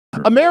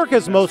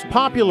America's most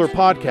popular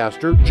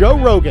podcaster, Joe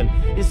Rogan,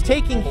 is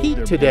taking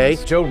heat today.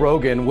 Joe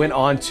Rogan went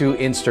on to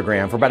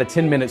Instagram for about a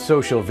 10-minute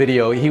social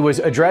video. He was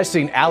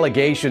addressing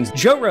allegations.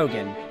 Joe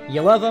Rogan,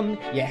 you love him,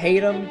 you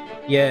hate him,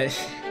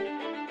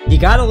 you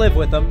gotta live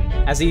with him,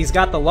 as he's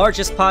got the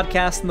largest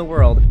podcast in the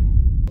world.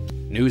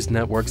 News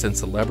networks and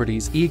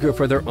celebrities eager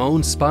for their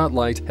own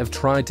spotlight have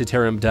tried to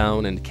tear him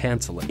down and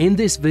cancel him. In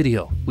this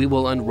video, we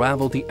will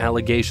unravel the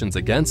allegations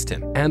against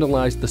him,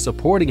 analyze the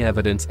supporting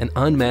evidence, and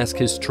unmask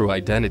his true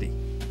identity.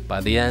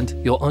 By the end,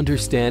 you'll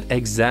understand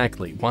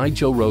exactly why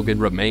Joe Rogan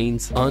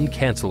remains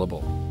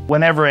uncancelable.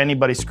 Whenever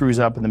anybody screws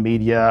up in the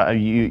media,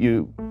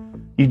 you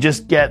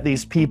just get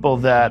these people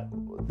that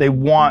they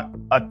want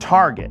a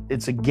target.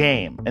 It's a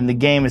game, and the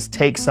game is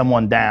take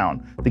someone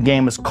down. The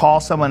game is call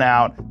someone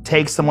out,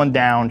 take someone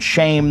down,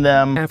 shame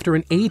them. After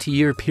an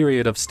 8-year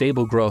period of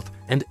stable growth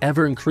and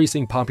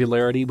ever-increasing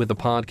popularity with the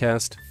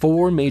podcast,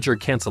 4 major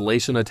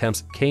cancellation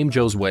attempts came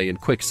Joe's way in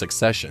quick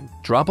succession.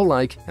 Drop a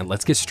like and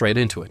let's get straight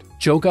into it.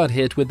 Joe got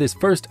hit with his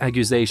first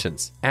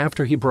accusations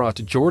after he brought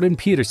Jordan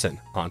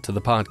Peterson onto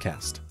the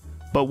podcast.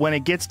 But when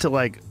it gets to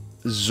like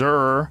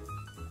Zer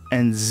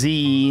and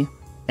Z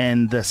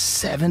and the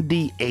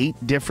 78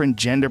 different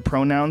gender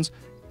pronouns,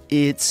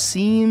 it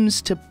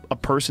seems to a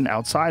person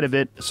outside of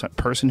it, a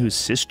person who's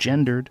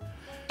cisgendered,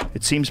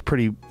 it seems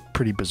pretty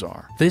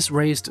bizarre. This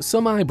raised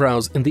some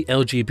eyebrows in the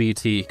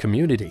LGBT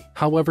community.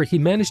 However, he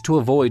managed to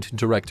avoid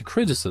direct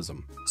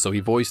criticism, so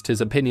he voiced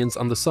his opinions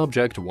on the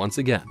subject once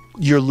again.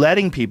 You're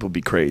letting people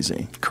be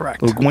crazy.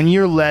 Correct. Look, when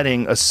you're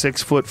letting a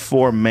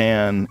 6'4"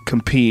 man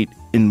compete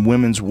in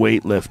women's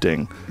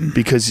weightlifting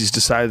because he's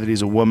decided that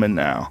he's a woman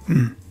now,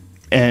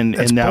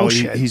 and now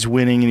he's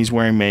winning and he's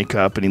wearing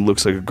makeup and he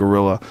looks like a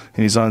gorilla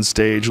and he's on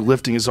stage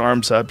lifting his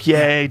arms up.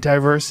 Yay,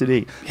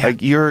 diversity. Yeah.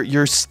 Like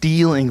you're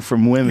stealing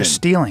from women. You're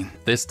stealing.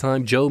 This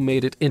time Joe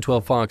made it into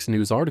a Fox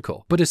News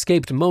article, but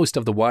escaped most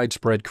of the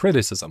widespread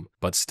criticism,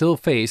 but still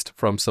faced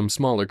from some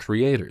smaller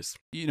creators.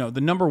 You know,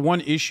 the number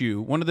one issue,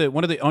 one of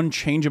the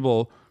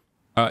unchangeable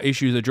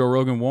issues that Joe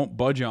Rogan won't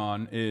budge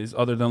on is,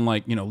 other than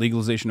like, you know,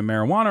 legalization of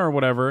marijuana or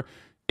whatever,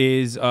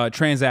 is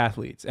trans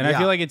athletes. And I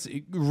feel like it's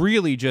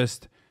really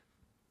just,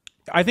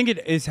 I think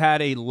it has had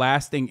a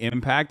lasting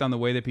impact on the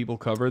way that people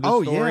cover the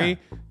story.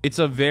 Yeah.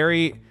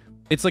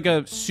 It's like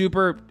a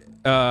super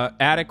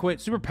adequate,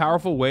 super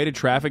powerful way to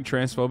traffic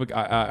transphobic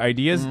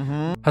ideas.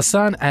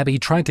 Hosseinzadeh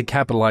tried to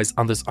capitalize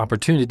on this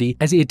opportunity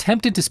as he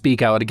attempted to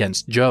speak out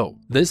against Joe.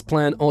 This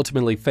plan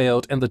ultimately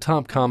failed, and the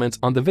top comments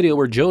on the video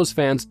were Joe's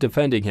fans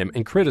defending him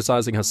and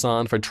criticizing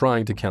Hassan for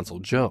trying to cancel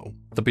Joe.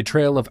 The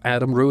betrayal of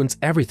Adam ruins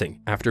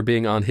everything after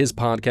being on his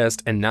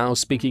podcast, and now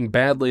speaking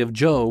badly of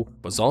Joe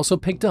was also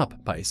picked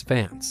up by his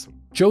fans.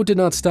 Joe did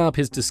not stop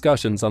his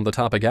discussions on the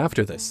topic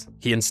after this.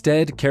 He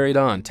instead carried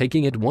on,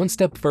 taking it one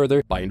step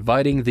further by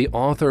inviting the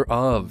author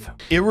of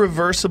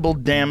Irreversible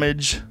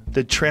Damage,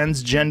 the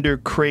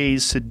Transgender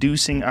Craze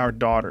Seducing Our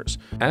Daughters.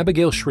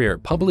 Abigail Shrier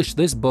published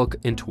this book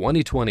in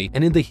 2020,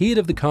 and in the heat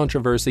of the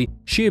controversy,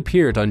 she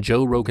appeared on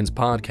Joe Rogan's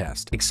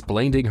podcast,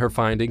 explaining her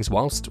findings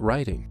whilst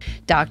writing.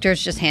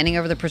 Doctors just handing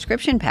over the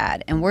prescription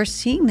pad, and we're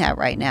seeing that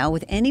right now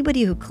with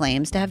anybody who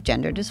claims to have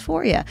gender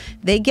dysphoria.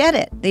 They get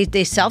it.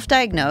 They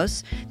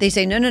self-diagnose. They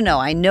say, no,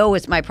 I know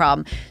it's my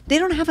problem. They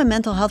don't have a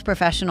mental health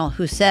professional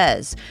who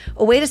says,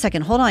 oh, wait a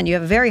second, hold on, you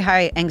have very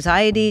high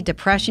anxiety,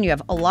 depression, you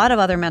have a lot of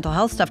other mental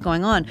health stuff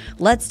going on.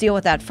 Let's deal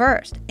with that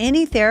first.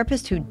 Any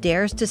therapist who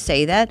dares to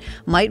say that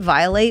might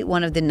violate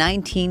one of the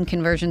 19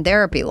 conversion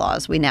therapy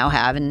laws we now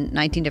have in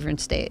 19 different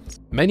states.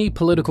 Many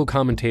political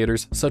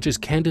commentators, such as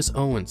Candace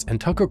Owens and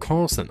Tucker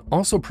Carlson,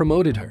 also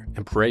promoted her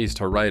and praised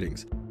her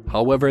writings.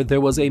 However, there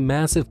was a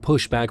massive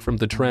pushback from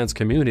the trans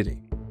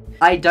community.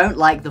 I don't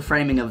like the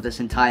framing of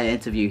this entire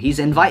interview. He's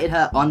invited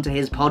her onto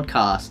his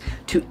podcast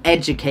to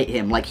educate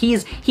him. Like,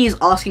 he's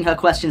asking her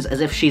questions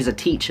as if she's a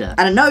teacher.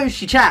 And I know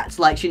she chats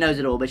like she knows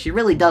it all, but she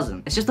really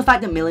doesn't. It's just the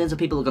fact that millions of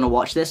people are going to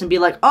watch this and be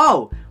like,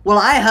 oh, well,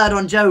 I heard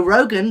on Joe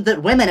Rogan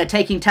that women are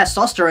taking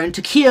testosterone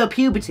to cure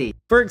puberty.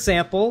 For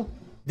example,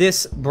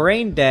 this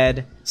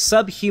brain-dead,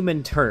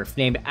 subhuman TERF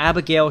named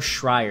Abigail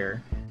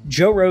Shrier.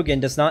 Joe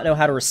Rogan does not know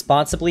how to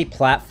responsibly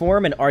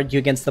platform and argue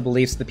against the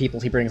beliefs of the people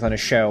he brings on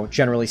his show,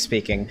 generally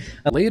speaking.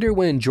 Later,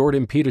 when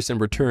Jordan Peterson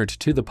returned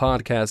to the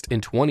podcast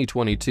in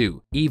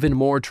 2022, even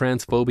more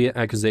transphobia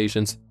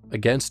accusations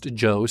against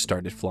Joe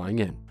started flying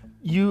in.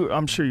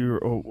 I'm sure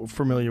you're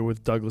familiar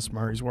with Douglas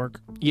Murray's work.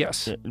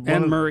 Yes,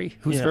 and Murray,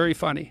 who's very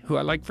funny, who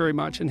I like very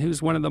much, and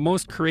who's one of the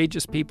most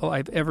courageous people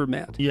I've ever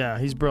met. Yeah,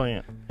 he's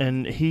brilliant.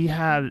 And he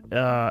had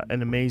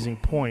an amazing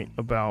point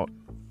about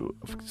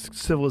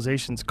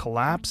civilizations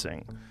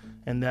collapsing,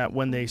 and that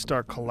when they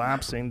start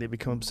collapsing, they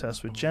become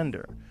obsessed with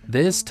gender.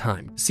 This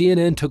time,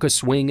 CNN took a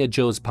swing at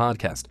Joe's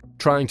podcast,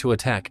 trying to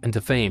attack and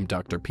defame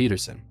Dr.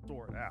 Peterson.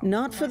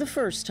 Not for the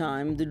first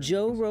time, the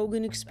Joe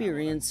Rogan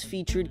Experience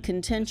featured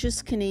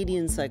contentious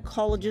Canadian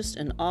psychologist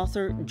and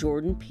author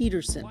Jordan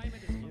Peterson.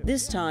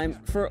 This time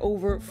for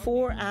over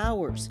 4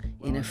 hours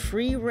in a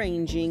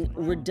free-ranging,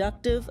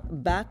 reductive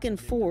back and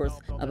forth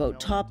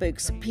about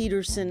topics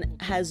Peterson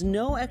has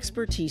no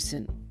expertise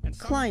in.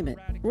 climate,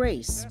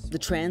 race, the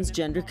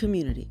transgender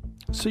community.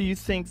 So you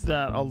think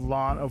that a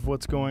lot of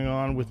what's going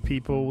on with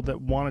people that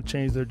want to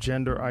change their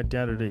gender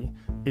identity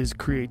is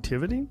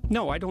creativity?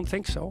 No, I don't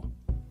think so.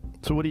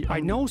 So what do you... I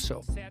know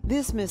so.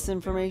 This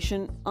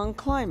misinformation on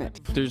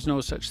climate. There's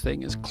no such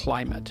thing as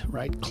climate,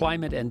 right?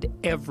 Climate and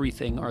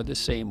everything are the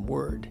same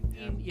word.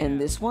 And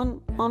this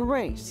one on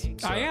race.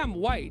 I am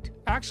white.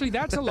 Actually,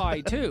 that's a lie,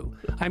 too.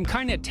 I'm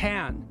kind of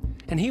tan.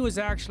 And he was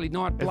actually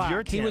not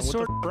black. He was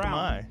sort of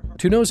brown.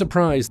 To no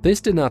surprise, this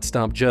did not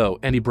stop Joe,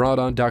 and he brought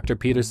on Dr.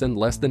 Peterson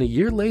less than a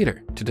year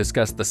later to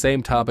discuss the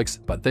same topics,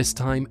 but this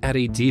time at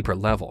a deeper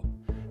level.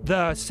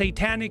 The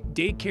satanic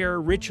daycare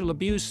ritual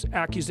abuse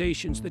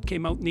accusations that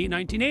came out in the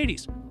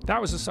 1980s,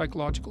 that was a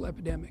psychological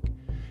epidemic.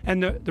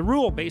 And the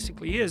rule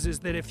basically is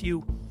that if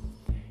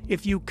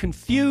you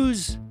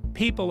confuse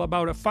people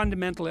about a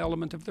fundamental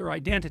element of their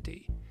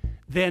identity,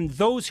 then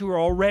those who are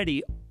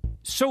already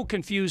so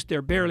confused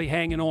they're barely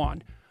hanging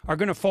on are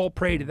going to fall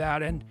prey to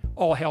that, and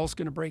all hell's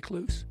going to break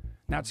loose.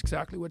 And that's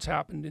exactly what's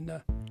happened in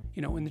the,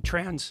 in the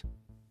trans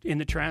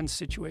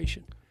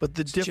situation. But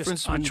the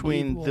difference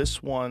between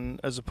this one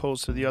as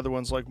opposed to the other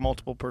ones like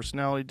multiple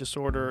personality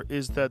disorder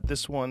is that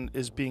this one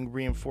is being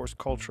reinforced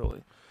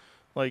culturally.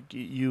 Like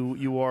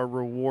you are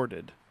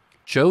rewarded.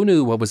 Joe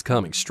knew what was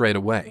coming straight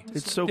away.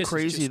 It's so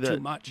crazy that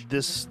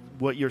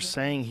what you're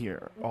saying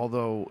here,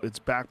 although it's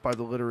backed by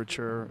the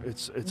literature,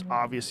 it's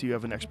obvious you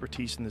have an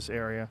expertise in this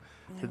area,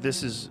 that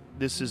this is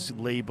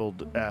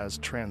labeled as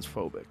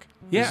transphobic.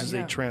 Yeah, this is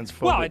a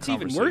transphobic Well, it's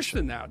even worse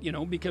than that,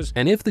 because...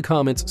 And if the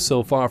comments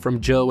so far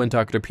from Joe and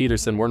Dr.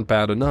 Peterson weren't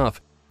bad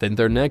enough, then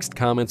their next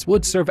comments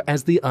would serve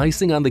as the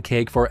icing on the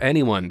cake for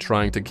anyone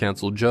trying to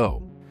cancel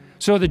Joe.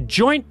 So the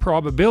joint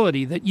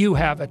probability that you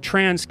have a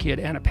trans kid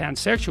and a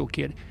pansexual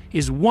kid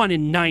is 1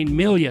 in 9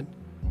 million.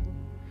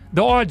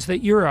 The odds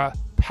that you're a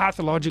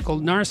pathological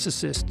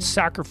narcissist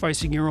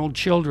sacrificing your own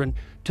children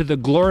to the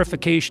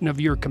glorification of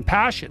your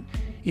compassion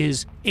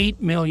is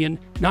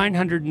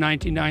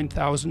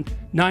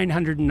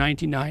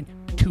 8,999,999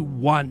 to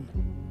 1.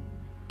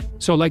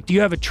 So, do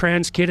you have a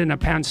trans kid and a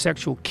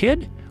pansexual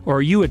kid, or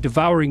are you a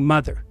devouring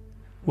mother?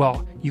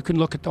 Well, you can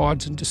look at the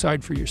odds and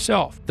decide for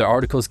yourself. The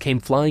articles came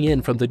flying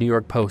in from the New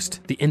York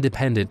Post, The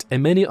Independent,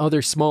 and many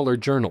other smaller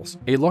journals.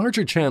 A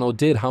larger channel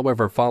did,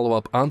 however, follow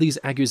up on these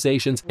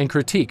accusations and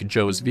critique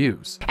Joe's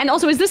views. And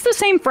also, is this the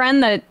same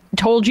friend that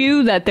told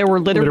you that there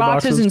were litter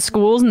boxes in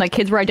schools and that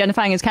kids were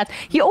identifying as cats?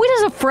 He always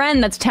has a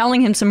friend that's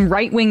telling him some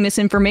right-wing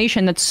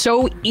misinformation that's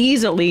so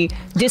easily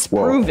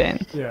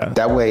disproven. Well, yeah.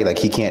 That way,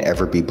 he can't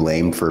ever be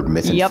blamed for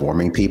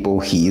misinforming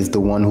people. He's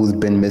the one who's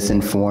been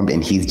misinformed,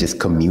 and he's just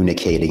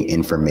communicating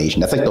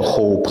information. That's the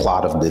whole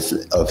plot of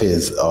his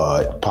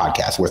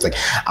podcast, where it's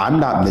I'm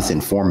not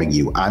misinforming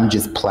you. I'm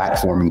just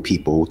platforming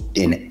people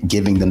and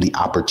giving them the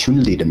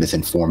opportunity to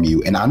misinform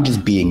you, and I'm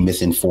just being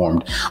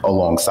misinformed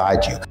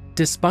alongside you.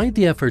 Despite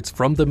the efforts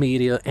from the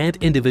media and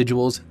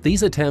individuals,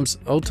 these attempts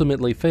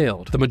ultimately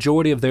failed. The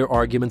majority of their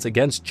arguments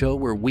against Joe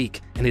were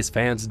weak, and his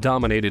fans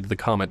dominated the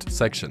comment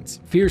sections,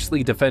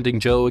 fiercely defending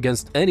Joe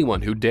against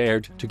anyone who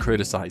dared to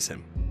criticize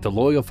him. The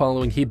loyal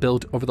following he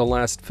built over the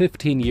last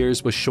 15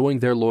 years was showing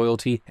their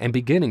loyalty and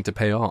beginning to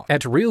pay off.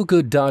 At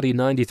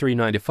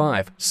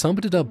RealGoodDotty9395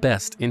 summed it up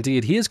best.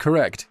 Indeed, he is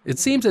correct. It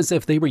seems as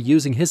if they were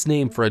using his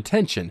name for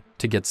attention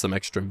to get some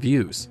extra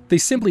views. They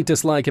simply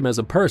dislike him as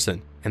a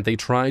person, and they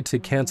tried to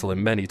cancel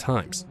him many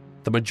times.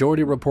 The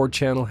Majority Report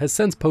channel has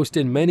since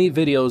posted many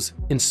videos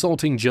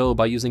insulting Joe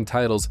by using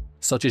titles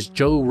such as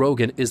Joe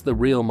Rogan is the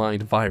real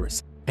mind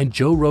virus, and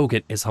Joe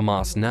Rogan is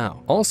Hamas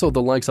now. Also,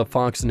 the likes of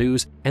Fox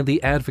News and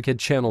the Advocate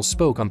channel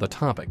spoke on the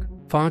topic.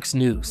 Fox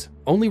News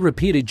only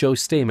repeated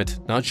Joe's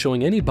statement, not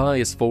showing any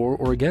bias for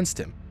or against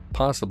him,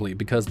 possibly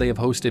because they have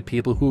hosted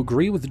people who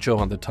agree with Joe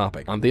on the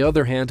topic. On the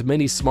other hand,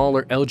 many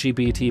smaller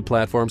LGBT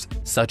platforms,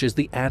 such as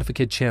the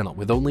Advocate channel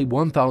with only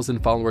 1,000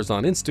 followers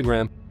on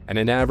Instagram and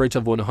an average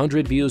of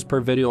 100 views per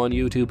video on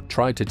YouTube,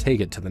 tried to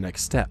take it to the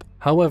next step.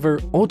 However,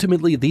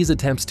 ultimately these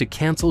attempts to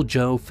cancel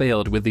Joe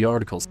failed, with the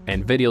articles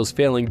and videos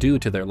failing due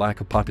to their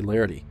lack of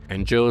popularity,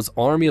 and Joe's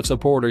army of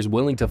supporters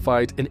willing to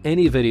fight in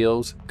any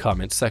video's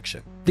comment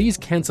section. These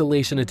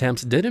cancellation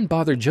attempts didn't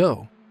bother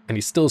Joe, and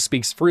he still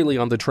speaks freely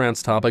on the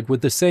trans topic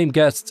with the same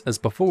guests as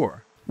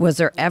before.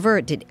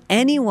 Did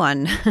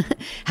anyone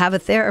have a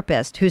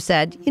therapist who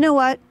said, you know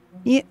what?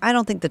 I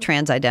don't think the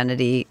trans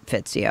identity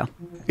fits you?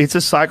 It's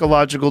a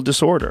psychological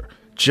disorder,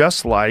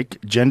 just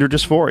like gender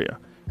dysphoria.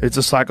 It's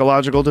a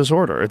psychological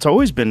disorder. It's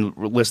always been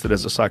listed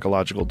as a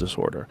psychological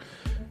disorder.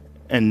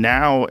 And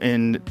now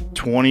in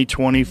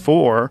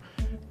 2024,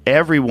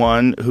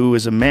 everyone who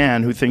is a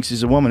man who thinks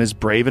he's a woman is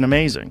brave and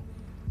amazing.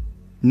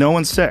 No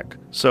one's sick.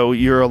 So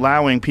you're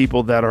allowing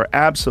people that are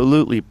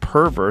absolutely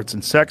perverts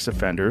and sex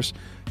offenders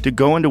to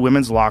go into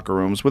women's locker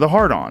rooms with a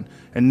heart-on,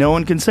 and no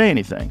one can say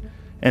anything.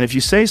 And if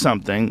you say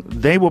something,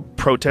 they will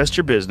protest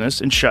your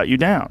business and shut you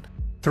down.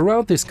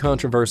 Throughout this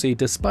controversy,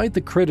 despite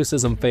the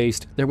criticism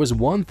faced, there was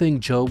one thing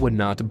Joe would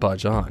not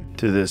budge on.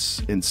 To this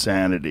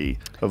insanity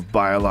of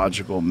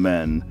biological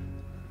men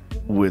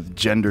with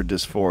gender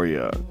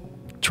dysphoria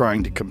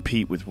trying to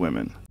compete with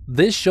women.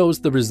 This shows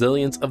the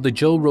resilience of the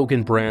Joe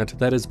Rogan brand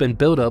that has been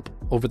built up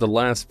over the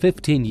last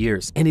 15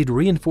 years, and it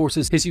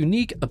reinforces his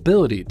unique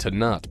ability to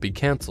not be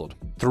cancelled.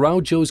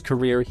 Throughout Joe's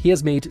career, he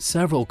has made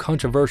several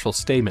controversial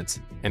statements,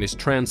 and his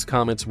trans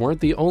comments weren't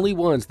the only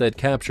ones that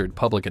captured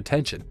public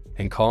attention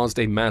and caused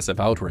a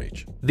massive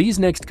outrage. These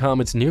next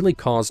comments nearly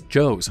caused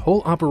Joe's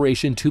whole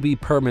operation to be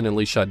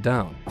permanently shut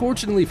down.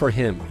 Fortunately for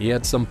him, he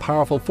had some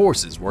powerful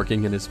forces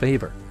working in his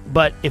favor.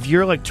 But if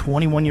you're like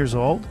 21 years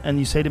old and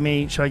you say to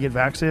me, should I get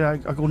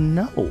vaccinated? I go,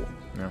 no.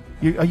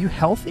 Yeah. Are you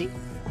healthy?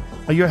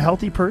 Are you a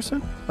healthy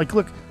person? Like,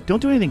 look, don't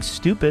do anything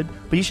stupid,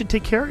 but you should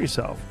take care of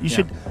yourself. You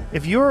should,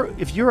 if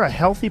you're a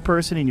healthy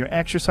person and you're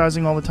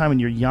exercising all the time and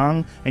you're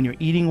young and you're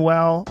eating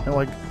well,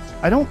 like,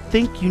 I don't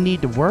think you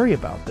need to worry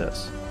about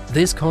this.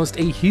 This caused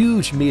a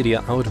huge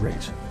media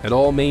outrage, and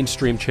all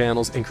mainstream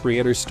channels and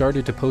creators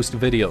started to post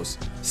videos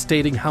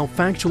stating how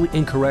factually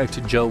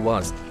incorrect Joe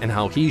was and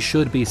how he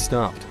should be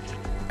stopped.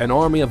 An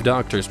army of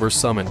doctors were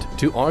summoned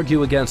to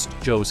argue against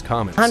Joe's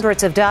comments.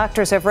 Hundreds of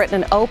doctors have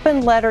written an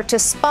open letter to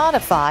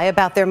Spotify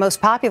about their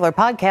most popular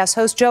podcast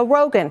host, Joe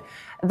Rogan.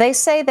 They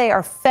say they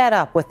are fed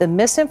up with the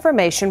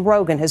misinformation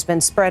Rogan has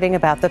been spreading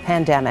about the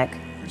pandemic.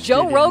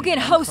 Joe Rogan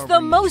hosts the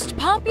most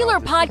popular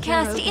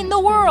podcast in the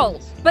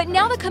world. But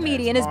now the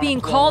comedian is being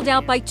called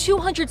out by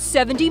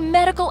 270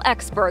 medical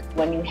experts.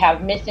 When you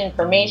have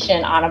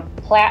misinformation on a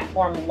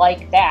platform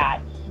like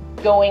that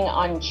going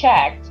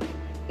unchecked,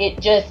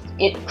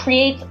 it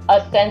creates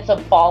a sense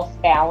of false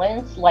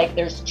balance, like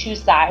there's two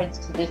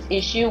sides to this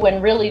issue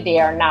when really they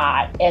are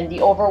not. And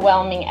the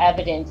overwhelming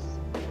evidence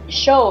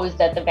shows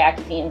that the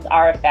vaccines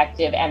are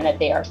effective and that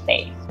they are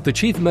safe. The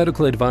chief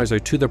medical advisor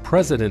to the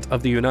president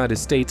of the United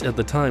States at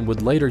the time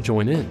would later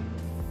join in.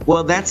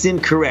 Well, that's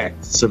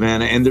incorrect,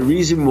 Savannah. And the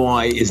reason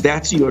why is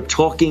that you're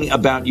talking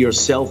about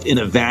yourself in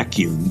a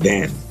vacuum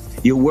then.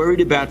 You're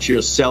worried about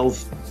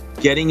yourself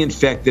getting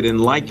infected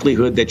and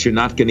likelihood that you're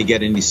not going to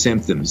get any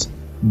symptoms.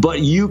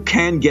 But you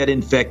can get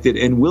infected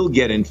and will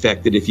get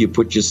infected if you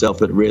put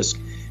yourself at risk.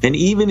 And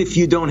even if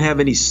you don't have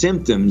any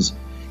symptoms,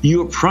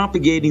 you are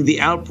propagating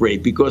the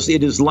outbreak because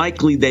it is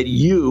likely that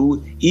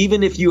you,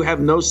 even if you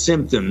have no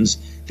symptoms,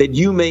 that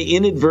you may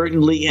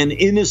inadvertently and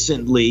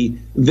innocently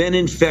then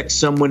infect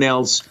someone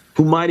else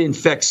who might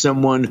infect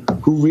someone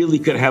who really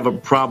could have a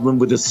problem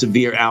with a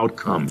severe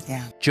outcome.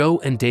 Yeah. Joe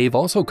and Dave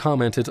also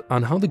commented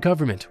on how the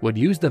government would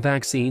use the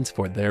vaccines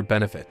for their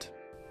benefit.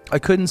 I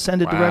couldn't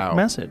send a direct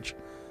message.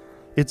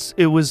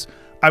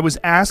 I was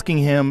asking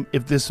him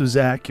if this was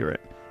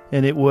accurate,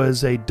 and it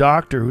was a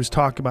doctor who's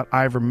talking about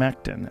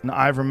ivermectin. And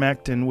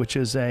ivermectin, which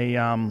is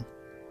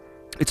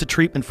it's a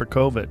treatment for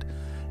COVID.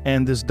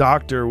 And this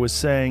doctor was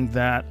saying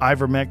that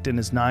ivermectin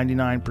is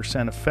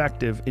 99%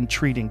 effective in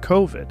treating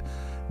COVID,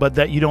 but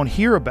that you don't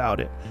hear about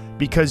it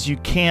because you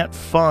can't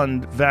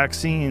fund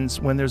vaccines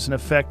when there's an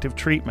effective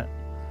treatment.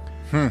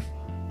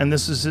 And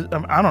this is,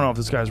 I don't know if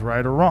this guy's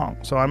right or wrong.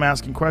 So I'm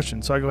asking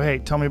questions. So I go, hey,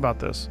 tell me about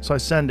this. So I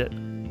send it.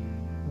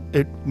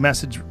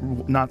 Message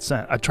not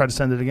sent. I try to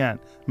send it again.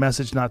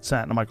 Message not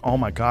sent. I'm like, oh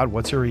my God,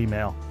 what's your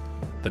email?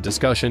 The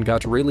discussion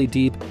got really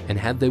deep and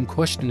had them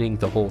questioning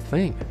the whole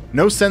thing.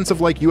 No sense of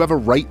like, you have a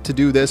right to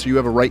do this or you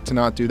have a right to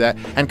not do that.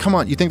 And come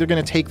on, you think they're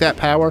going to take that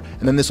power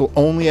and then this will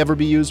only ever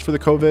be used for the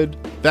COVID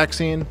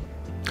vaccine?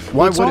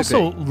 Why would it be?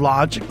 Also,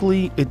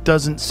 logically, it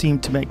doesn't seem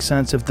to make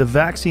sense. If the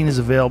vaccine is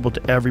available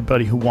to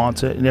everybody who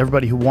wants it and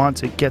everybody who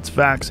wants it gets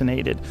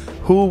vaccinated,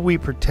 who are we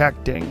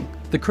protecting?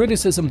 The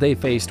criticism they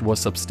faced was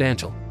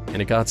substantial,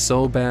 and it got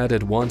so bad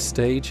at one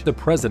stage, the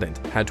president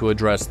had to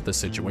address the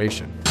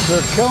situation.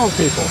 They're killing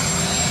people.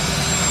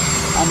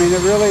 I mean,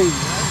 it really,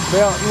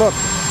 look,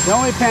 the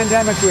only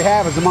pandemic we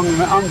have is among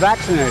the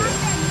unvaccinated,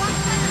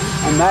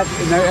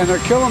 and they're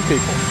killing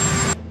people.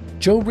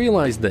 Joe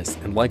realized this,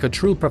 and like a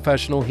true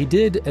professional, he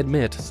did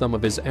admit some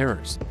of his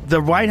errors.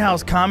 The White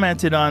House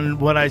commented on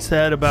what I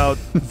said about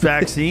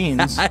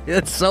vaccines.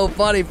 It's so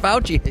funny.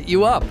 Fauci hit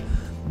you up.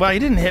 Well, he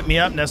didn't hit me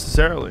up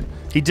necessarily.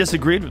 He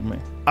disagreed with me.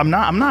 I'm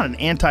not an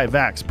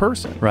anti-vax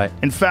person. Right.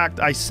 In fact,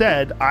 I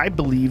said I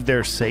believe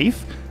they're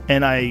safe,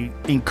 and I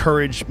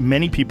encourage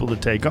many people to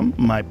take them.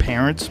 My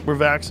parents were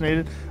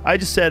vaccinated. I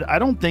just said I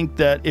don't think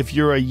that if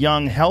you're a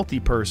young, healthy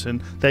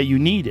person that you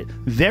need it.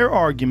 Their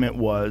argument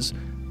was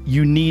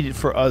you need it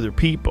for other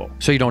people.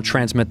 So you don't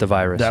transmit the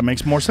virus. That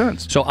makes more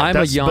sense. So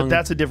But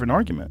that's a different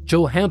argument.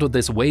 Joe handled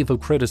this wave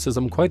of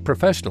criticism quite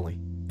professionally,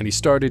 and he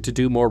started to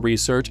do more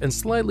research and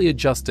slightly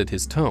adjusted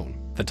his tone.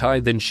 The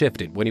tide then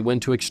shifted when he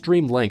went to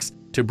extreme lengths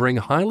to bring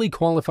highly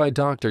qualified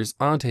doctors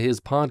onto his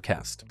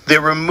podcast. They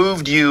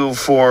removed you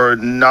for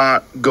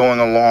not going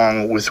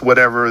along with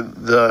whatever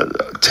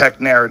the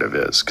tech narrative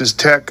is, because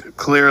tech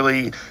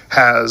clearly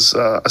has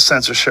a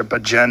censorship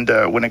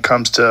agenda when it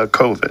comes to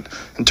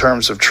COVID, in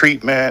terms of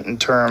treatment, in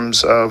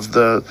terms of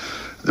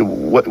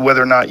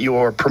whether or not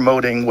you're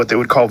promoting what they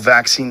would call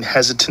vaccine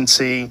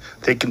hesitancy.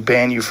 They can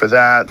ban you for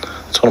that.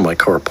 It's one of my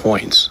core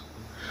points,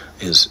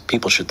 is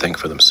people should think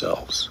for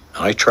themselves.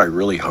 I try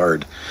really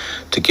hard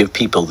to give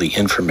people the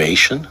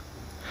information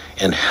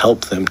and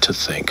help them to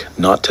think,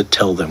 not to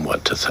tell them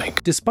what to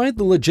think. Despite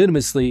the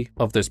legitimacy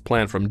of this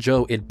plan from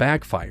Joe, it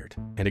backfired,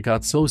 and it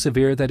got so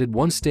severe that at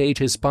one stage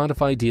his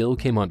Spotify deal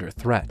came under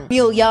threat.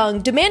 Neil Young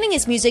demanding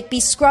his music be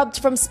scrubbed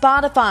from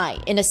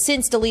Spotify in a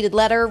since-deleted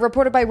letter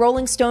reported by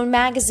Rolling Stone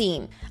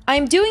magazine. "I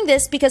am doing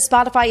this because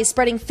Spotify is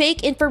spreading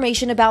fake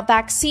information about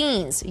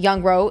vaccines,"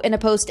 Young wrote in a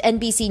post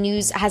NBC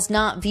News has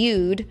not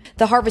viewed.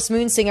 The Harvest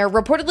Moon singer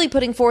reportedly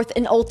putting forth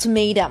an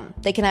ultimatum.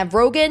 They can have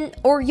Rogan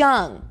or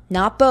Young,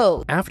 not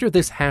both. After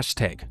this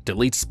hashtag,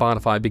 Delete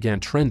Spotify, began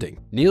trending,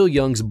 Neil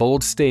Young's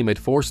bold statement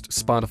forced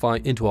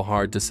Spotify into a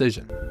hard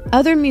decision.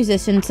 Other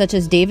musicians such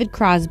as David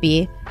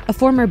Crosby, a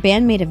former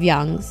bandmate of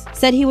Young's,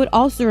 said he would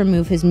also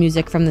remove his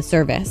music from the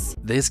service.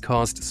 This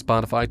caused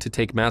Spotify to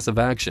take massive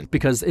action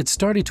because it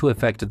started to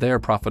affect their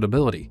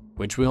profitability,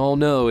 which we all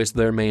know is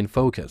their main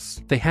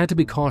focus. They had to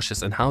be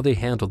cautious in how they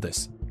handled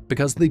this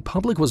because the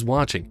public was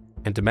watching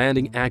and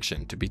demanding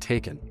action to be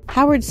taken.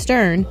 Howard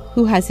Stern,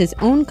 who has his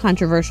own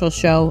controversial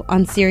show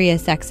on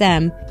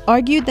SiriusXM,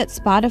 argued that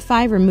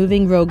Spotify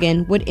removing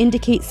Rogan would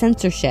indicate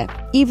censorship,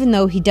 even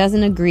though he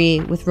doesn't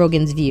agree with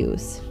Rogan's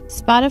views.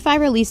 Spotify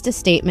released a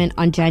statement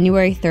on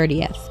January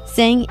 30th,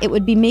 saying it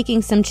would be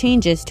making some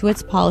changes to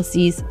its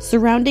policies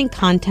surrounding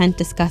content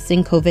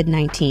discussing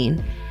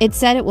COVID-19. It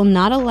said it will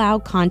not allow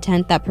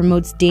content that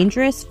promotes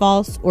dangerous,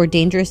 false, or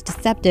dangerous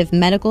deceptive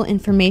medical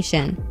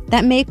information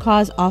that may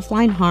cause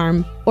offline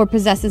harm or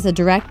possesses a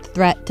direct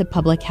threat to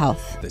public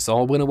health. This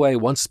all went away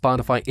once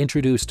Spotify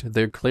introduced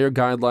their clear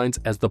guidelines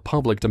as the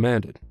public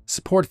demanded.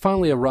 Support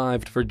finally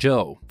arrived for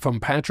Joe from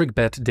Patrick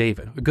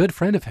Bet-David, a good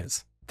friend of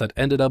his, that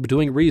ended up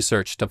doing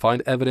research to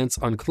find evidence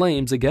on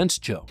claims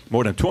against Joe.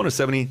 More than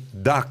 270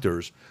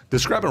 doctors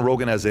describing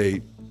Rogan as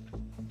a,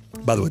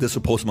 by the way, this is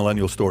a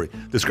post-millennial story,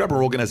 describing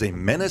Rogan as a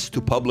menace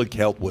to public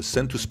health was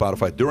sent to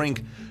Spotify during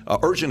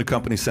urging the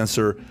company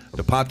censor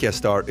the podcast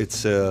star.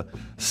 It's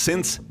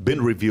since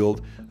been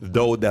revealed,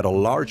 though, that a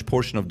large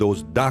portion of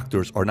those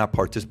doctors are not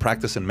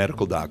practicing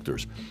medical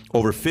doctors.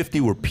 Over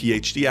 50 were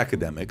PhD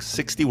academics,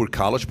 60 were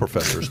college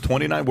professors,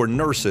 29 were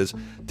nurses,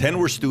 10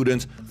 were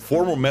students,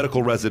 4 were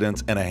medical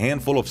residents, and a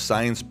handful of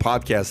science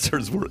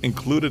podcasters were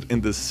included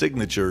in the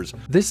signatures.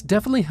 This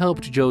definitely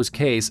helped Joe's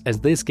case, as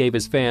this gave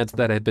his fans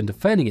that had been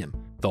defending him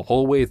the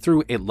whole way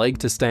through a leg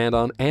to stand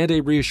on and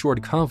a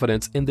reassured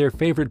confidence in their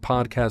favorite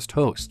podcast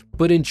host.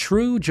 But in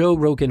true Joe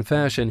Rogan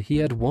fashion, he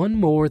had one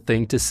more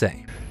thing to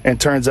say. And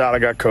turns out I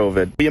got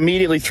COVID. We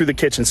immediately threw the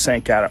kitchen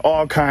sink at it.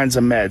 All kinds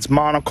of meds,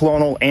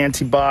 monoclonal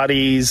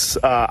antibodies,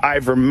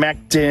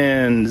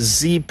 ivermectin,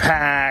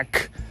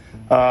 Z-Pak,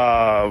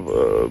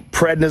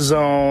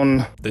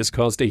 prednisone. This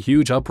caused a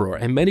huge uproar,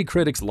 and many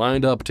critics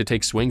lined up to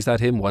take swings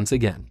at him once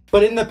again.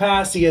 But in the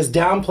past, he has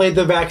downplayed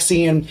the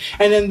vaccine,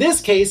 and in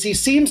this case, he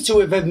seems to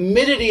have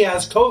admitted he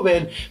has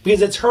COVID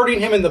because it's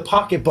hurting him in the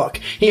pocketbook.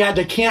 He had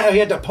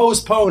to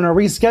postpone or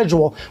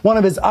reschedule one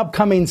of his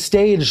upcoming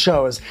stage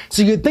shows.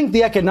 So you'd think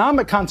the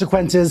economic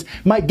consequences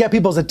might get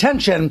people's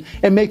attention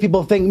and make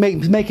people think,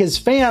 make his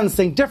fans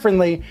think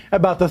differently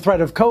about the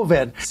threat of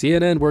COVID.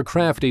 CNN were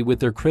crafty with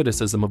their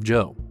criticism of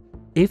Joe.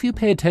 If you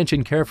pay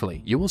attention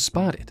carefully, you will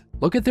spot it.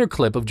 Look at their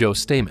clip of Joe's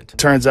statement.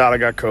 Turns out I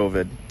got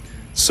COVID.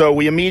 So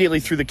we immediately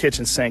threw the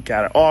kitchen sink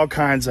at it. All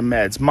kinds of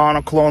meds,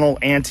 monoclonal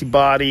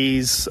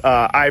antibodies,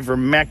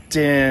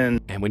 ivermectin.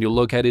 And when you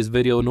look at his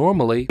video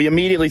normally, we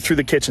immediately threw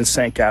the kitchen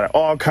sink at it.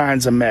 All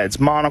kinds of meds,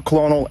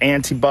 monoclonal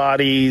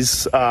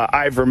antibodies,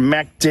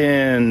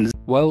 ivermectin.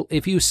 Well,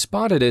 if you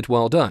spotted it,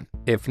 well done.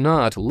 If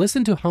not,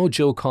 listen to how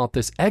Joe caught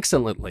this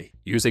excellently,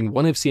 using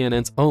one of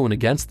CNN's own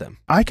against them.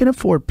 I can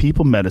afford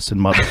people medicine,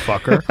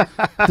 motherfucker.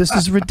 This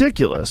is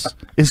ridiculous.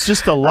 It's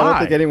just a lie. I don't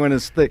think anyone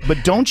is thick.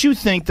 But don't you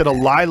think that a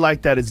lie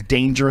like that is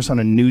dangerous on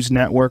a news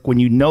network when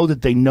you know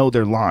that they know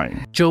they're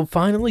lying? Joe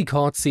finally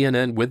caught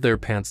CNN with their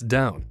pants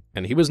down,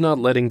 and he was not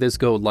letting this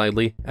go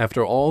lightly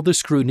after all the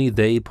scrutiny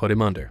they put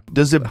him under.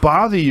 Does it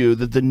bother you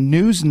that the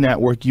news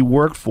network you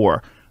work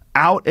for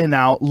out and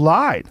out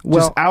lied,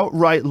 just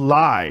outright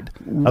lied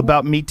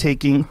about me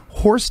taking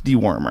horse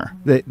dewormer?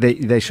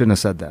 They shouldn't have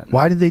said that.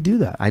 Why did they do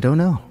that? I don't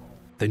know.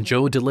 Then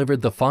Joe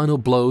delivered the final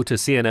blow to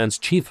CNN's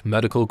chief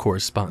medical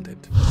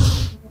correspondent.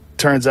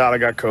 Turns out I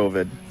got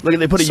COVID. Look,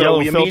 they put a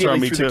yellow filter on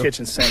me too. too. The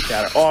kitchen sink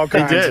at it. All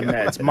kinds of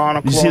meds,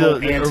 monoclonal you see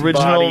the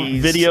original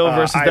video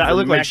versus that? I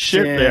look like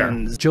shit there.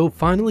 Joe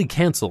finally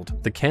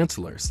canceled the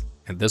cancelers,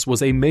 and this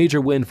was a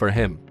major win for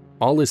him,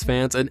 all his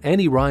fans, and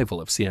any rival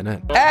of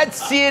CNN. Add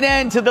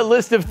CNN to the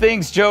list of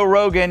things Joe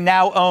Rogan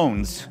now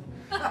owns.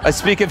 I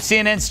speak of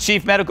CNN's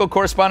chief medical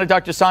correspondent,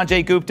 Dr.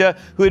 Sanjay Gupta,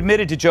 who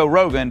admitted to Joe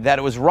Rogan that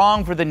it was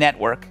wrong for the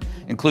network,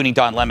 including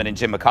Don Lemon and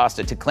Jim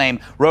Acosta, to claim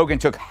Rogan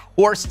took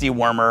horse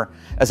dewormer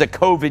as a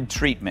COVID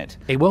treatment.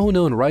 A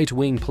well-known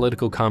right-wing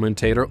political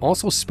commentator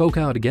also spoke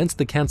out against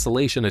the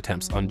cancellation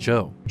attempts on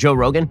Joe. Joe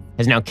Rogan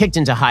has now kicked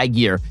into high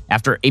gear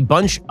after a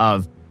bunch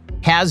of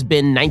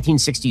has-been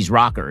 1960s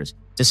rockers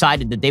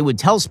decided that they would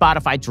tell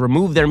Spotify to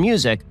remove their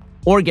music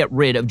or get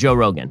rid of Joe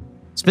Rogan.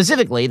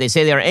 Specifically, they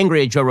say they are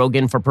angry at Joe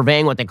Rogan for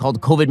purveying what they called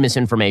COVID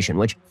misinformation,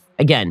 which,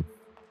 again,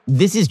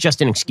 this is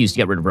just an excuse to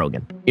get rid of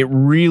Rogan. It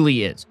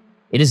really is.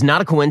 It is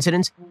not a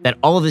coincidence that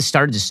all of this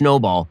started to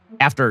snowball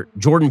after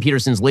Jordan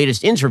Peterson's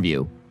latest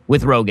interview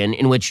with Rogan,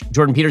 in which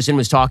Jordan Peterson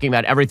was talking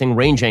about everything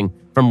ranging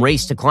from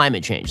race to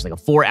climate change, like a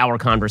 4-hour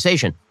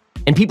conversation.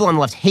 And people on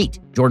the left hate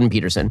Jordan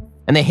Peterson,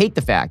 and they hate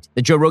the fact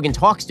that Joe Rogan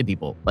talks to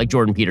people like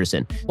Jordan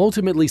Peterson.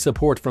 Ultimately,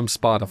 support from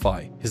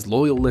Spotify, his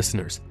loyal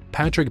listeners,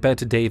 Patrick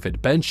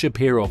Bet-David, Ben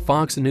Shapiro,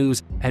 Fox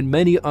News, and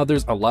many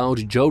others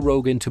allowed Joe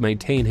Rogan to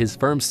maintain his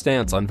firm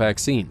stance on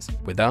vaccines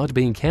without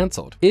being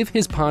canceled. If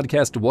his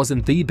podcast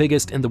wasn't the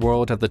biggest in the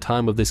world at the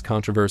time of this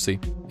controversy,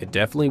 it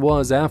definitely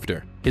was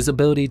after. His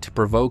ability to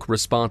provoke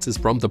responses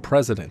from the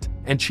president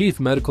and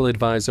chief medical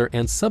advisor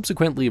and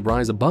subsequently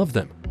rise above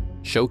them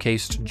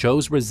showcased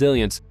Joe's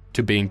resilience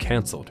to being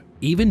canceled.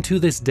 Even to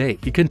this day,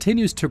 he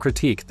continues to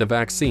critique the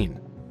vaccine,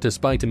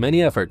 despite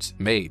many efforts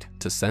made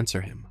to censor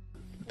him.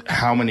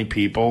 How many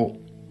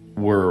people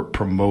were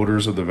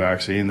promoters of the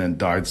vaccine then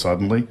died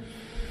suddenly?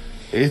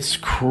 It's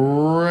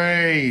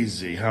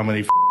crazy how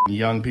many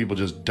young people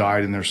just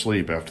died in their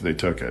sleep after they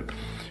took it.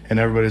 And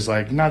everybody's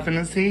like, nothing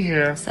to see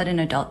here. Sudden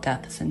adult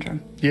death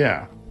syndrome.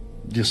 Yeah,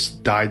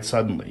 just died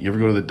suddenly. You ever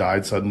go to the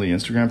died suddenly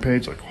Instagram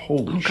page? Like,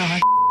 holy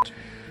shit.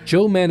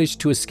 Joe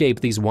managed to escape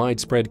these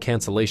widespread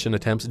cancellation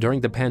attempts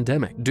during the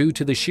pandemic due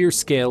to the sheer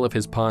scale of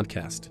his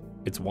podcast.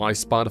 It's why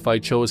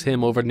Spotify chose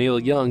him over Neil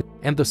Young,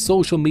 and the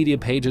social media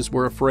pages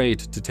were afraid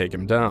to take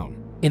him down.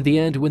 In the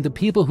end, when the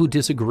people who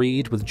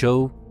disagreed with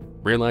Joe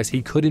realized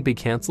he couldn't be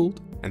canceled,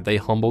 and they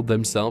humbled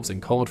themselves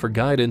and called for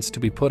guidance to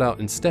be put out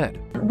instead.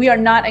 We are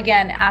not,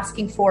 again,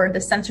 asking for the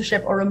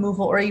censorship or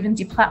removal or even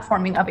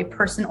deplatforming of a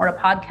person or a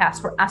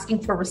podcast. We're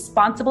asking for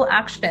responsible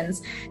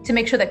actions to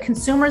make sure that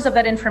consumers of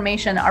that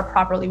information are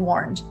properly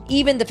warned.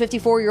 Even the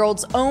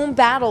 54-year-old's own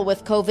battle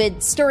with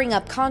COVID stirring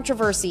up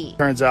controversy.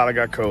 Turns out I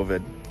got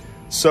COVID.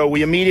 So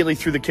we immediately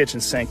threw the kitchen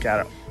sink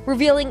at it.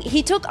 Revealing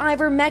he took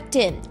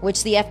ivermectin,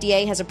 which the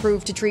FDA has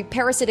approved to treat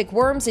parasitic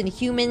worms in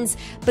humans,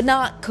 but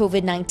not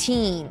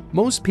COVID-19.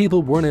 Most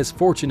people weren't as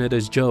fortunate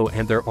as Joe,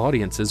 and their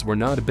audiences were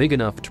not big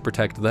enough to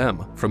protect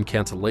them from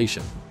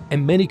cancellation.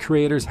 And many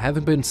creators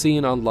haven't been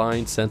seen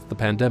online since the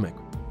pandemic.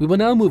 We will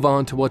now move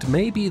on to what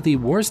may be the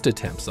worst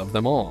attempts of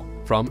them all,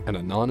 from an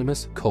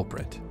anonymous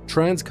culprit.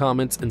 Trans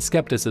comments and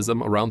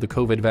skepticism around the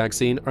COVID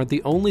vaccine are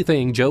the only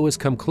thing Joe has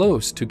come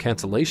close to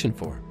cancellation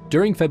for.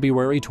 During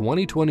February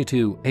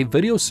 2022, a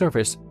video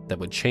surfaced that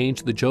would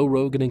change the Joe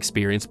Rogan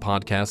Experience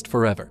podcast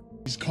forever.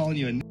 He's calling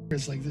you a nigger.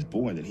 It's like this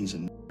boy that he's a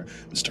nigger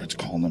and starts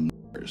calling them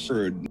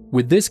niggers.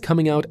 With this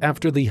coming out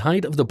after the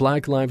height of the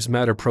Black Lives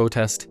Matter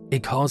protest,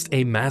 it caused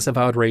a massive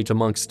outrage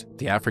amongst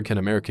the African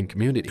American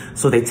community.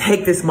 So they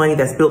take this money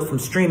that's built from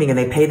streaming and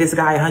they pay this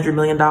guy $100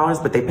 million,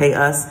 but they pay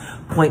us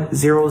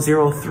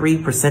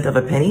 0.003% of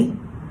a penny?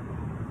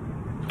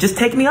 Just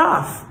take me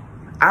off.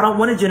 I don't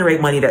want to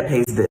generate money that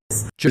pays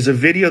this. There's a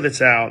video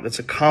that's out that's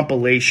a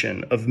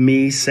compilation of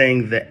me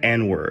saying the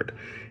N-word.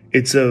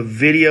 It's a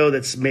video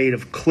that's made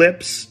of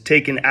clips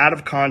taken out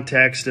of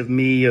context of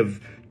me of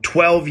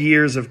 12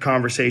 years of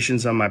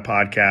conversations on my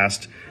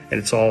podcast, and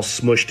it's all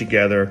smushed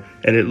together,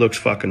 and it looks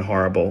fucking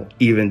horrible,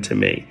 even to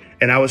me.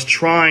 And I was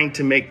trying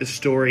to make the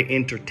story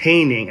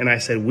entertaining, and I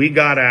said, we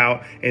got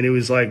out, and it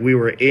was like we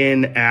were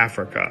in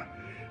Africa.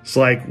 It's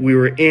like we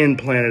were in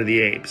Planet of the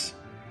Apes.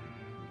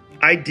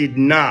 I did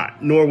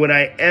not, nor would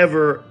I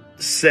ever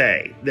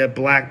say that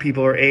black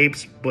people are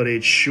apes, but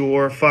it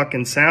sure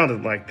fucking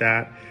sounded like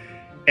that.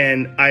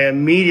 And I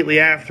immediately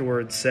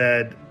afterwards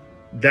said,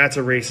 that's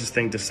a racist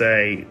thing to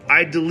say.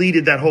 I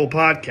deleted that whole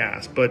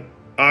podcast, but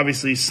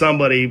obviously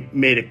somebody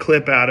made a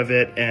clip out of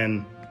it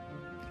and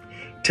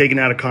taken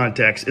out of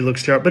context. It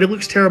looks terrible, but it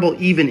looks terrible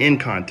even in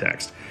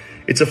context.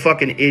 It's a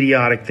fucking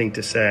idiotic thing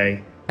to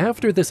say.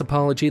 After this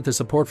apology, the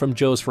support from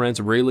Joe's friends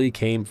really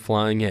came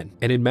flying in,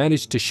 and it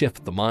managed to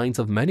shift the minds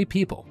of many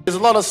people. There's a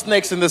lot of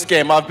snakes in this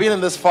game. I've been in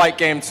this fight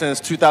game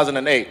since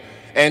 2008,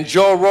 and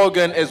Joe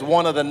Rogan is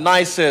one of the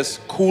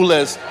nicest,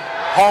 coolest,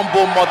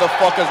 humble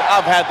motherfuckers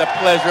I've had the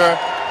pleasure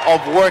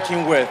of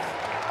working with.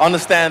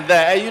 Understand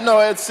that? And you know,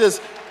 it's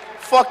just,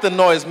 fuck the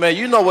noise, man.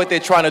 You know what they're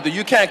trying to do.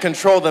 You can't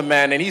control the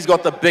man, and he's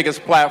got the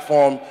biggest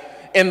platform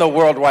in the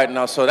world right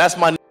now. So that's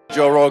my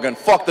Joe Rogan.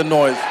 Fuck the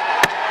noise.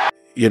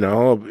 You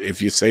know,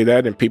 if you say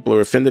that and people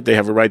are offended, they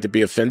have a right to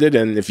be offended.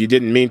 And if you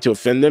didn't mean to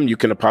offend them, you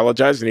can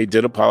apologize. And he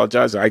did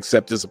apologize. I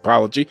accept his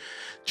apology.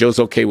 Joe's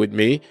okay with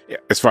me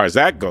as far as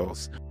that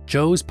goes.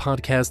 Joe's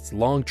podcast's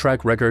long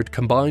track record,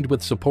 combined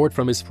with support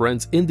from his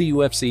friends in the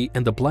UFC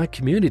and the black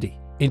community,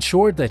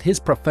 ensured that his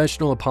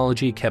professional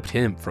apology kept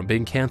him from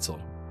being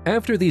canceled.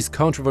 After these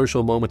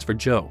controversial moments for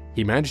Joe,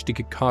 he managed to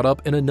get caught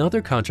up in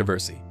another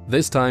controversy.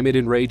 This time it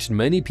enraged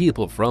many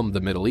people from the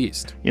Middle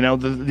East. You know,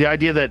 the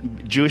idea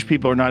that Jewish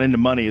people are not into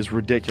money is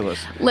ridiculous.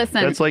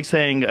 Listen. That's like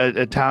saying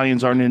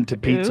Italians aren't into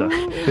pizza.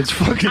 Ooh. It's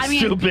fucking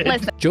stupid.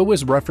 Listen. Joe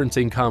was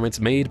referencing comments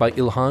made by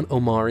Ilhan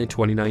Omar in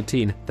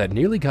 2019 that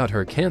nearly got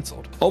her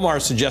canceled. Omar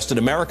suggested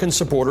American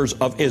supporters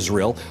of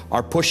Israel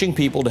are pushing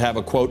people to have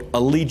a, quote,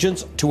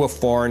 allegiance to a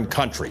foreign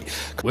country,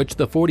 which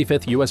the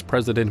 45th U.S.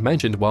 president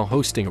mentioned while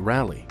hosting a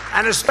rally.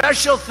 And a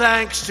special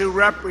thanks to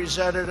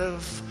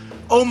Representative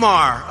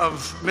Omar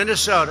of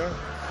Minnesota.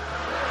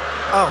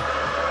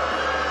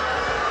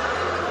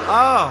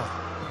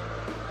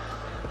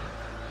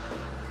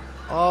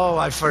 Oh,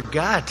 I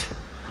forgot.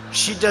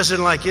 She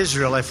doesn't like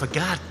Israel. I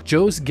forgot.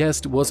 Joe's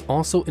guest was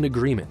also in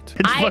agreement.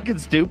 It's fucking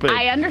stupid.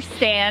 I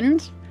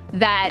understand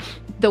that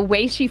the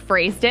way she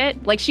phrased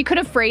it, like she could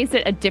have phrased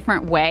it a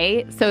different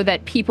way so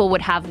that people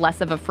would have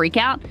less of a freak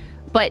out.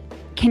 But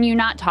can you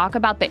not talk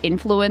about the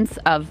influence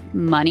of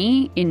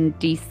money in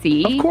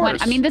DC? Of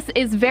course. I mean, this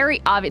is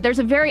very obvious. There's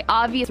a very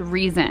obvious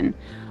reason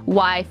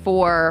why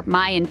for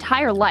my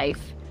entire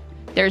life,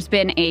 there's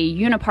been a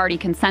uniparty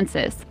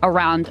consensus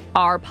around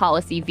our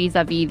policy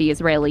vis-a-vis the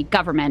Israeli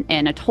government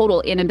and a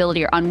total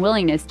inability or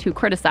unwillingness to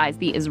criticize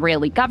the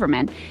Israeli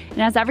government. It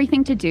has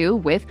everything to do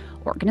with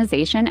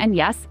organization and,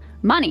 yes,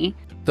 money.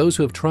 Those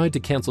who have tried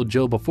to cancel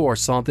Joe before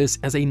saw this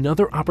as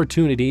another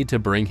opportunity to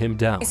bring him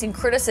down. Facing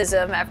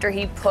criticism after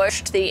he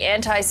pushed the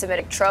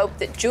anti-Semitic trope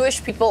that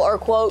Jewish people are,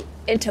 quote,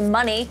 into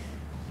money.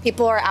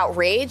 People are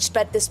outraged,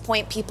 but at this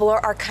point, people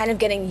are kind of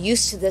getting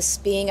used to this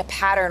being a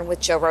pattern with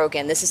Joe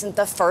Rogan. This isn't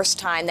the first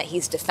time that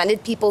he's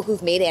defended people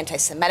who've made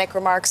anti-Semitic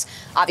remarks.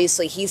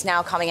 Obviously, he's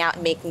now coming out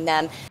and making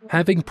them.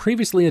 Having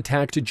previously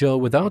attacked Joe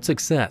without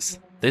success,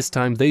 this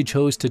time they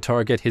chose to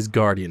target his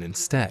guardian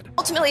instead.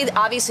 Ultimately,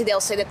 obviously, they'll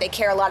say that they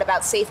care a lot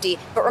about safety,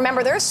 but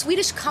remember, they're a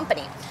Swedish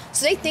company.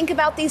 So they think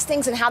about these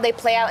things and how they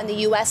play out in the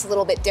US a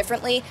little bit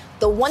differently.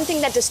 The one thing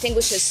that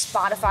distinguishes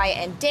Spotify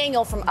and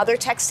Daniel from other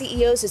tech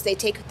CEOs is they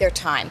take their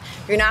time.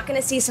 You're not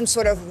going to see some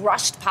sort of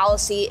rushed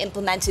policy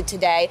implemented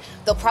today.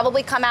 They'll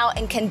probably come out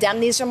and condemn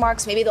these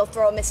remarks. Maybe they'll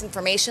throw a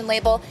misinformation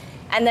label.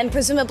 And then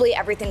presumably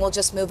everything will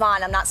just move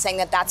on. I'm not saying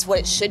that that's what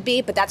it should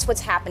be, but that's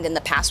what's happened in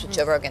the past with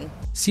Joe Rogan.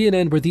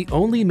 CNN were the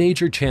only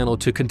major channel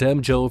to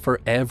condemn Joe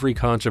for every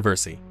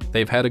controversy.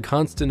 They've had a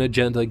constant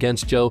agenda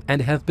against Joe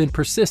and have been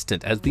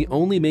persistent as the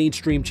only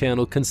mainstream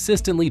channel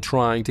consistently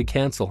trying to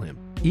cancel him,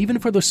 even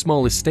for the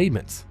smallest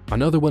statements.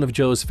 Another one of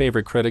Joe's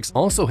favorite critics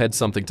also had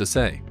something to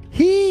say.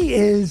 He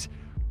is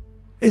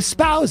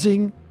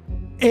espousing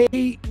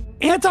a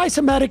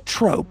anti-Semitic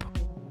trope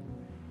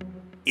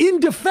in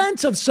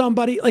defense of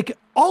somebody, like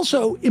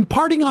also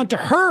imparting onto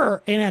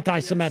her an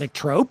anti-Semitic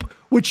trope,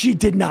 which she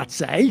did not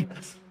say.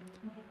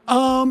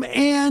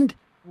 And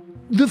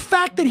the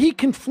fact that he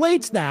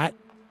conflates that,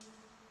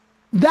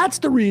 that's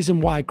the reason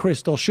why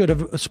Crystal should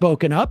have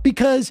spoken up,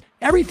 because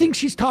everything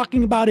she's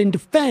talking about in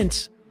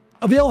defense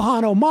of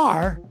Ilhan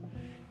Omar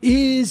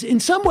is in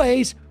some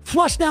ways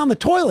flushed down the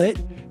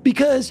toilet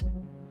because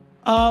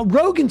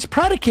Rogan's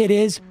predicate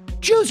is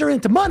Jews are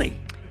into money.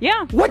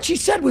 Yeah. What she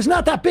said was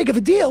not that big of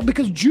a deal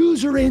because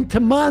Jews are into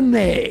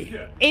money.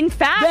 In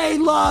fact, they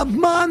love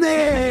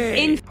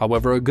money.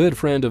 However, a good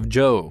friend of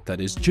Joe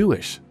that is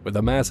Jewish, with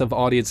a massive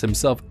audience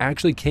himself,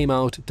 actually came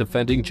out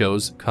defending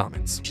Joe's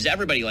comments. Because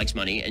everybody likes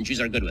money and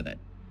Jews are good with it.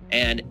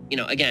 And, you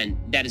know, again,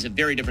 that is a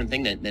very different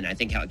thing than I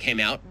think how it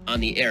came out on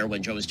the air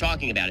when Joe was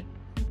talking about it.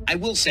 I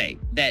will say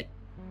that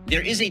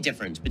there is a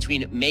difference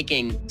between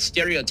making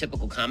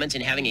stereotypical comments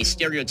and having a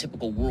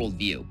stereotypical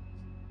worldview.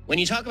 When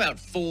you talk about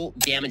full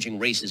damaging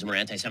racism or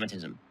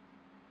anti-Semitism,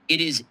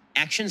 it is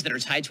actions that are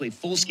tied to a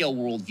full-scale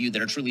worldview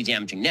that are truly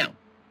damaging. Now,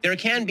 there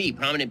can be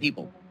prominent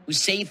people who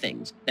say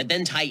things that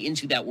then tie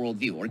into that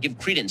worldview or give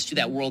credence to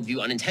that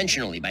worldview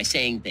unintentionally by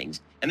saying things,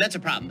 and that's a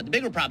problem. But the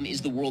bigger problem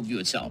is the worldview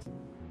itself.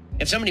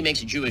 If somebody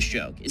makes a Jewish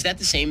joke, is that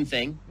the same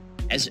thing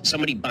as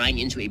somebody buying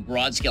into a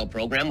broad-scale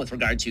program with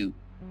regard to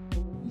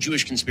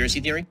Jewish conspiracy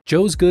theory?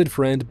 Joe's good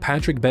friend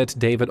Patrick Bet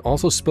David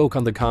also spoke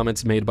on the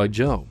comments made by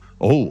Joe.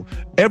 Oh,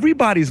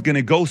 everybody's going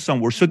to go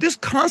somewhere. So this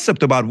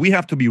concept about we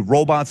have to be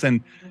robots and,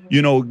 you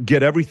know,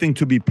 get everything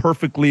to be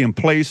perfectly in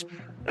place,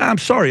 I'm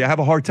sorry, I have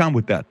a hard time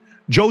with that.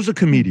 Joe's a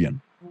comedian,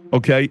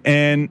 okay?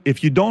 And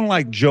if you don't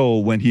like Joe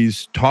when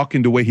he's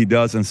talking the way he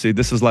does and say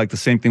this is like the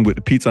same thing with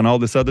the pizza and all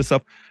this other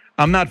stuff,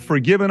 I'm not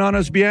forgiving on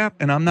his behalf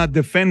and I'm not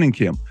defending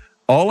him.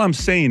 All I'm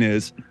saying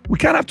is we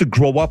kind of have to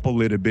grow up a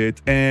little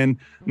bit and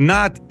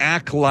not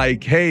act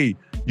like, hey,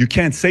 you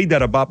can't say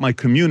that about my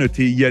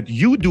community, yet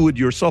you do it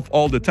yourself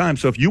all the time.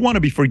 So if you want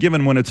to be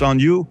forgiven when it's on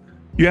you,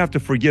 you have to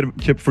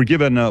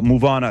forgive and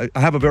move on. I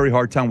have a very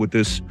hard time with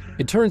this.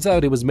 It turns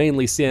out it was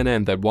mainly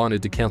CNN that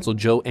wanted to cancel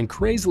Joe, and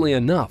crazily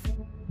enough,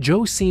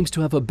 Joe seems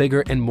to have a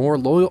bigger and more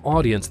loyal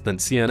audience than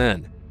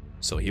CNN,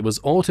 so he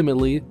was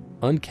ultimately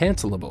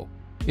uncancelable.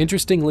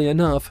 Interestingly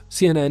enough,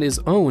 CNN is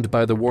owned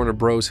by the Warner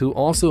Bros., who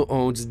also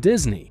owns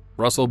Disney.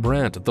 Russell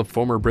Brand, the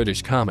former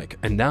British comic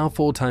and now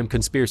full-time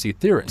conspiracy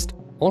theorist,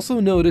 also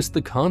noticed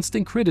the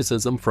constant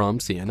criticism from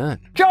CNN.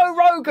 Joe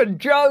Rogan.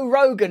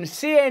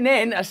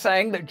 CNN are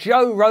saying that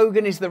Joe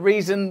Rogan is the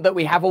reason that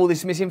we have all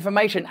this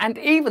misinformation and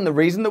even the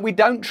reason that we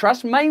don't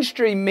trust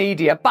mainstream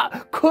media.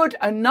 But could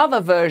another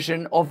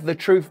version of the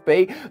truth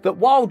be that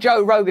while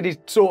Joe Rogan is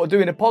sort of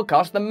doing a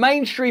podcast, the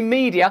mainstream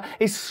media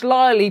is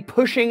slyly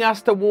pushing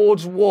us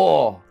towards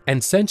war?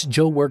 And since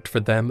Joe worked for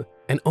them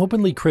and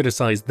openly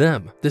criticized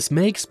them, this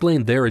may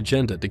explain their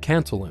agenda to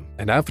cancel him.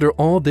 And after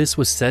all this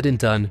was said and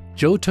done,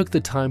 Joe took the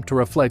time to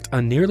reflect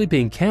on nearly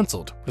being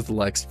canceled with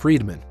Lex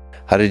Friedman.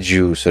 How did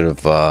you sort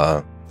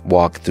of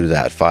walk through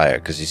that fire?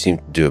 Because you seem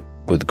to do it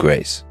with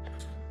grace.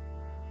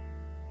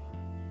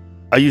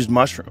 I used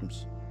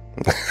mushrooms.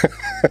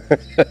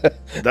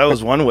 That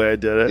was one way I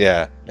did it.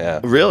 Yeah, yeah.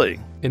 Really?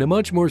 In a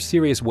much more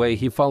serious way,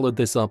 he followed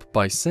this up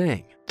by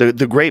saying,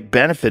 The great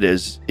benefit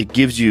is it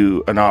gives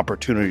you an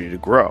opportunity to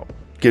grow.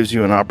 It gives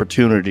you an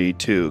opportunity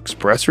to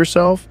express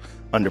yourself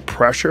under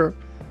pressure,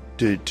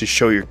 to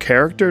show your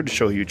character, to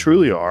show who you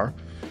truly are.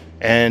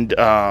 And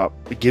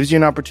it gives you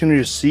an opportunity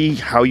to see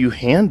how you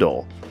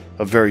handle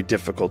a very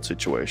difficult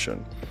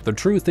situation. The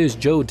truth is,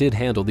 Joe did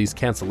handle these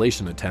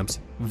cancellation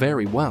attempts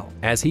very well,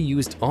 as he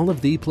used all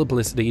of the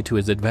publicity to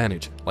his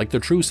advantage, like the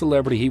true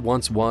celebrity he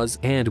once was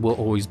and will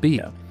always be.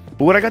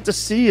 But what I got to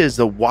see is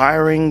the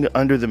wiring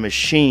under the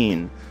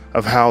machine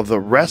of how the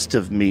rest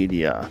of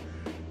media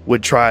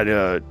would try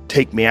to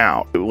take me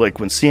out. Like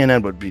when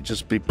CNN would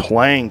just be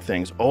playing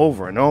things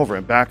over and over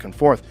and back and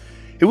forth.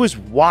 It was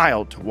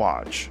wild to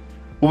watch.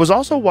 What was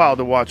also wild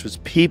to watch was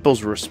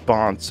people's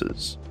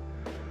responses,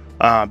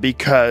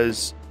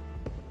 because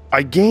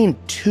I gained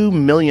 2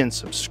 million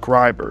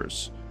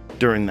subscribers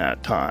during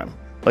that time.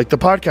 Like, the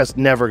podcast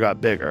never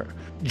got bigger.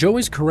 Joe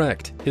is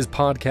correct. His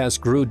podcast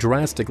grew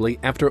drastically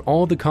after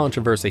all the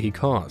controversy he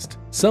caused.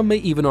 Some may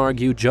even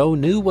argue Joe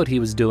knew what he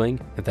was doing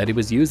and that he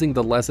was using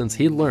the lessons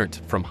he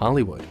learned from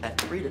Hollywood.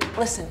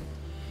 Listen,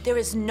 there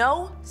is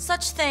no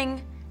such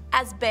thing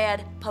as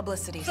bad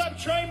publicity.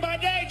 Supp train by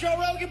day, Joe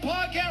Rogan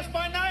podcast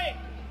by night,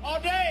 all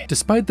day.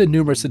 Despite the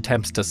numerous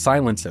attempts to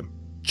silence him,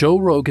 Joe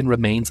Rogan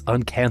remains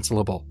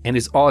uncancelable, and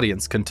his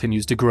audience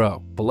continues to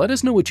grow. But let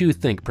us know what you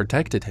think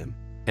protected him,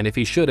 and if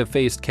he should have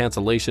faced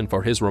cancellation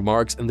for his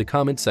remarks in the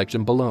comment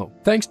section below.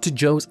 Thanks to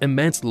Joe's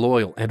immense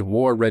loyal and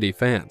war-ready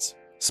fans,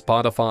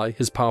 Spotify,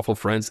 his powerful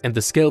friends, and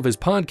the scale of his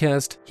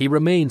podcast, he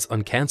remains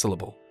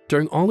uncancelable.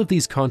 During all of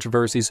these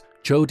controversies,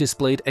 Joe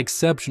displayed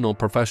exceptional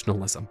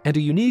professionalism and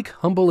a unique,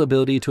 humble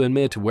ability to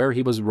admit where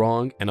he was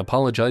wrong and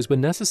apologize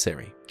when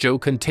necessary. Joe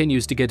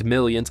continues to get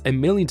millions and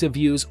millions of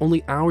views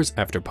only hours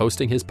after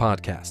posting his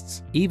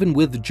podcasts. Even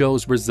with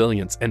Joe's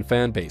resilience and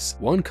fan base,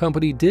 one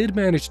company did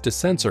manage to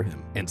censor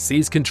him and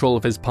seize control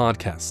of his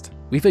podcast.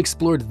 We've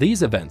explored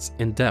these events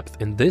in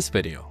depth in this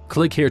video.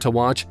 Click here to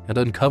watch and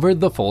uncover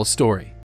the full story.